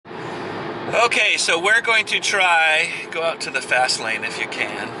Okay, so we're going to go out to the fast lane if you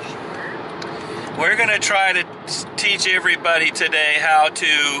can. We're going to try to teach everybody today how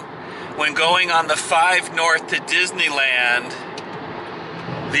to, when going on the 5 North to Disneyland,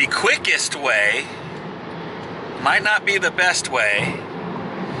 the quickest way, might not be the best way,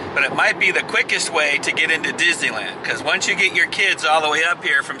 but it might be the quickest way to get into Disneyland. Because once you get your kids all the way up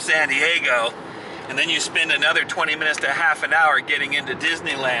here from San Diego, and then you spend another 20 minutes to half an hour getting into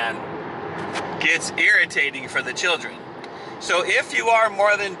Disneyland, gets irritating for the children. So if you are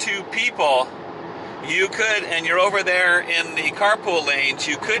more than 2 people, you could, and you're over there in the carpool lanes,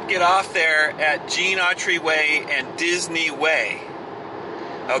 you could get off there at Gene Autry Way and Disney Way.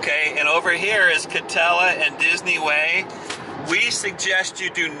 Okay, and over here is Catella and Disney Way. We suggest you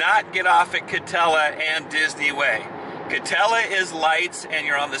do not get off at Catella and Disney Way. Catella is lights, and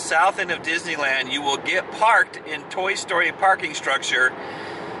you're on the south end of Disneyland. You will get parked in Toy Story parking structure,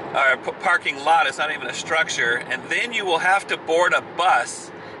 parking lot. It's not even a structure. And then you will have to board a bus,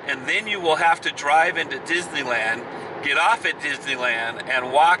 and then you will have to drive into Disneyland, get off at Disneyland,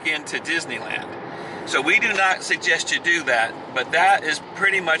 and walk into Disneyland. So we do not suggest you do that, but that is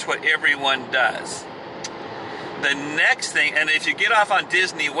pretty much what everyone does. The next thing, and if you get off on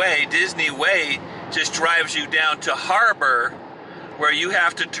Disney Way just drives you down to Harbor, where you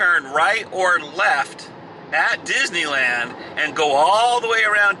have to turn right or left at Disneyland and go all the way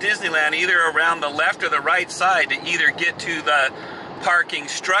around Disneyland, either around the left or the right side, to either get to the parking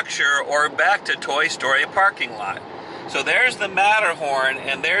structure or back to Toy Story parking lot. So there's the Matterhorn,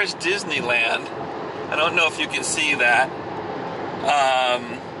 and there's Disneyland. I don't know if you can see that.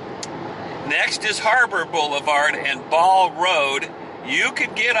 Next is Harbor Boulevard and Ball Road. You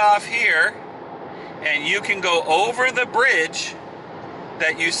could get off here, and you can go over the bridge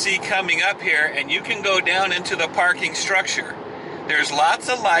that you see coming up here, and you can go down into the parking structure. There's lots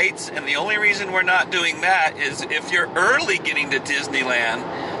of lights, and the only reason we're not doing that is if you're early getting to Disneyland,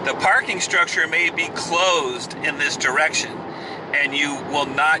 the parking structure may be closed in this direction, and you will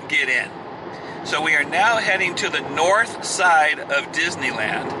not get in. So we are now heading to the north side of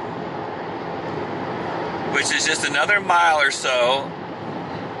Disneyland, which is just another mile or so,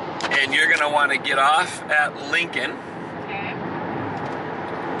 and you're going to want to get off at Lincoln.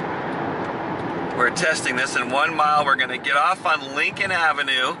 We're testing this. In 1 mile, we're going to get off on Lincoln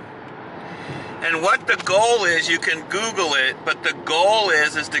Avenue. And what the goal is, you can Google it, but the goal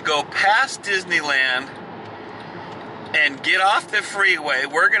is to go past Disneyland and get off the freeway.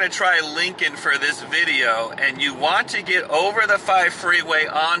 We're going to try Lincoln for this video, and you want to get over the 5 freeway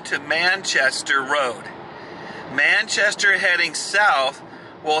onto Manchester Road. Manchester heading south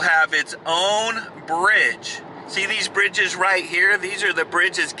will have its own bridge. See these bridges right here? These are the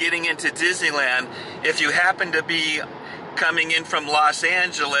bridges getting into Disneyland if you happen to be coming in from Los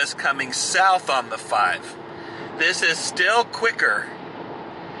Angeles, coming south on the 5. This is still quicker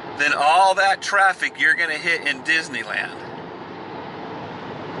than all that traffic you're going to hit in Disneyland.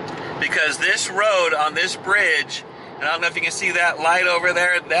 Because this road on this bridge, and I don't know if you can see that light over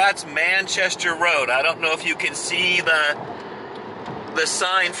there, that's Manchester Road. I don't know if you can see the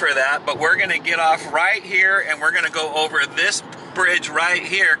sign for that, but we're going to get off right here, and we're going to go over this bridge right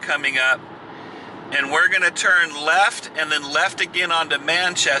here coming up, and we're going to turn left and then left again onto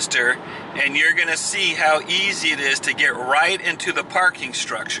Manchester, and you're going to see how easy it is to get right into the parking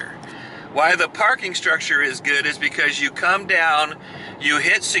structure. Why the parking structure is good is because you come down, you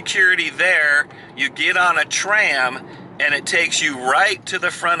hit security there, you get on a tram, and it takes you right to the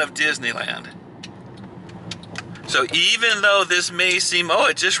front of Disneyland. So even though this may seem, oh,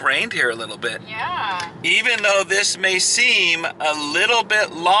 it just rained here a little bit. Yeah. Even though this may seem a little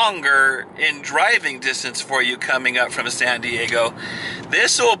bit longer in driving distance for you coming up from San Diego,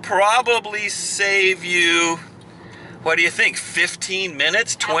 this will probably save you, what do you think, 15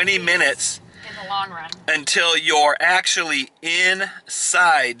 minutes, 20 minutes? In the long run. Until you're actually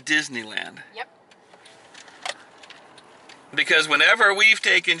inside Disneyland. Yep. Because whenever we've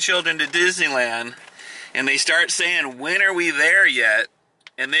taken children to Disneyland, and they start saying, when are we there yet?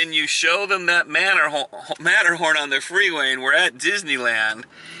 And then you show them that Matterhorn on the freeway, and we're at Disneyland,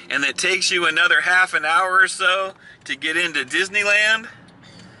 and it takes you another half an hour or so to get into Disneyland.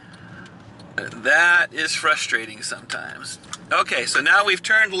 That is frustrating sometimes. Okay, so now we've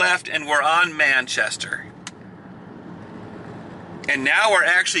turned left, and we're on Manchester. And now we're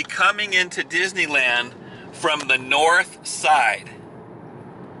actually coming into Disneyland from the north side.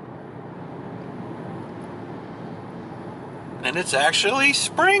 And it's actually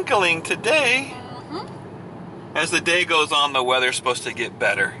sprinkling today. As the day goes on, the weather's supposed to get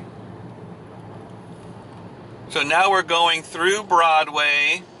better. So now we're going through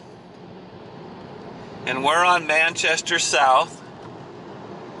Broadway, And we're on Manchester South.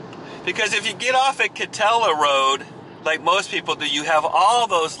 Because if you get off at Catella Road, like most people do, you have all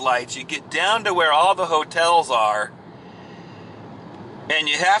those lights. You get down to where all the hotels are. And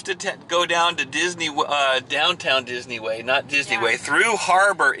you have to go down to downtown Disneyway, not Disneyway, through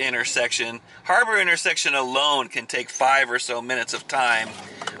Harbor intersection. Harbor intersection alone can take 5 or so minutes of time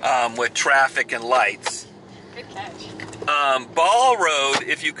with traffic and lights. Good catch. Ball Road,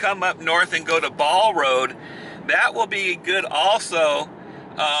 if you come up north and go to Ball Road, that will be good also.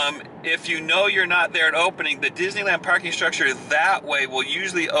 If you know you're not there at opening, the Disneyland parking structure that way will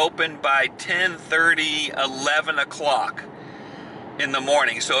usually open by 10:30, 11 o'clock in the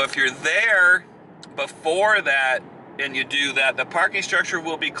morning. So if you're there before that and you do that, the parking structure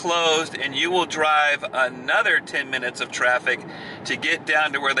will be closed and you will drive another 10 minutes of traffic to get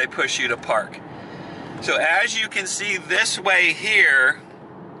down to where they push you to park. So as you can see this way here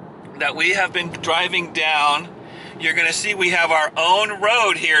that we have been driving down, you're going to see we have our own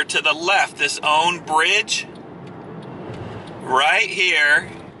road here to the left, this own bridge right here,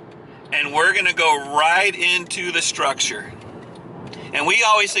 and we're going to go right into the structure. And we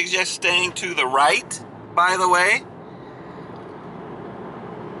always suggest staying to the right, by the way.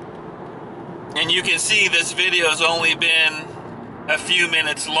 And you can see this video has only been a few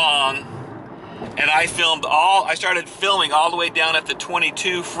minutes long. And I started filming all the way down at the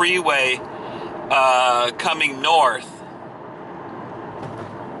 22 freeway coming north.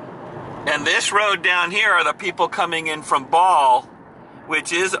 And this road down here are the people coming in from Ball,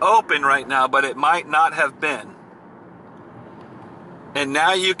 which is open right now, but it might not have been. And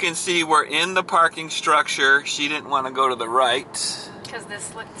now you can see we're in the parking structure. She didn't want to go to the right. Because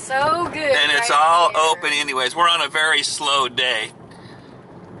this looked so good. And it's all open anyways. We're on a very slow day.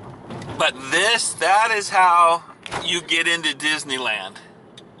 But that is how you get into Disneyland.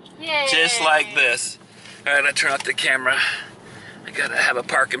 Yay. Just like this. All right, I turn off the camera. I gotta have a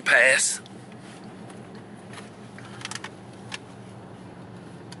parking pass.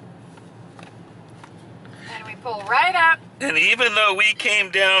 And we pull right up. And even though we came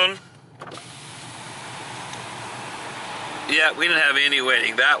down, yeah, we didn't have any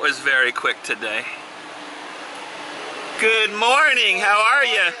waiting. That was very quick today. Good morning. How are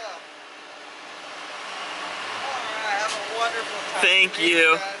you? Have a wonderful time. Thank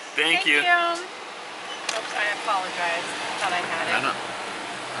you. Thank you. Oops, I apologize. I thought I had it. I don't.